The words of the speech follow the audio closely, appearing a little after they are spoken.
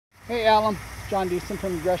Hey Alan, John Deason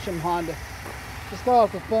from Gresham Honda. Just got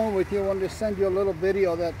off the phone with you. I wanted to send you a little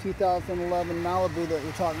video of that 2011 Malibu that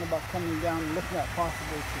you're talking about coming down and looking at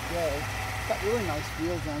possibly today. It's got really nice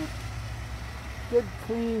wheels on it. Good,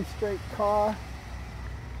 clean, straight car.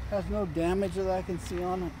 Has no damage that I can see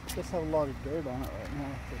on it. Just have a lot of dirt on it right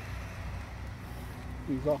now.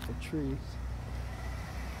 These off the trees.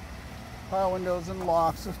 Power windows and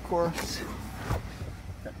locks, of course.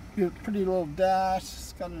 Got a pretty little dash.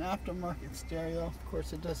 It's got an aftermarket stereo. Of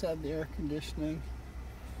course, it does have the air conditioning.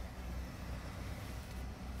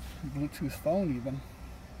 Bluetooth phone even.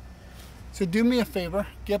 So do me a favor.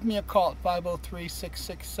 Give me a call at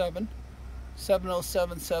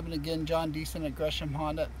 503-667-7077. Again, John Deason at Gresham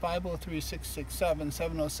Honda at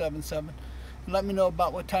 503-667-7077. And let me know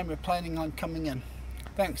about what time you're planning on coming in.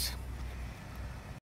 Thanks.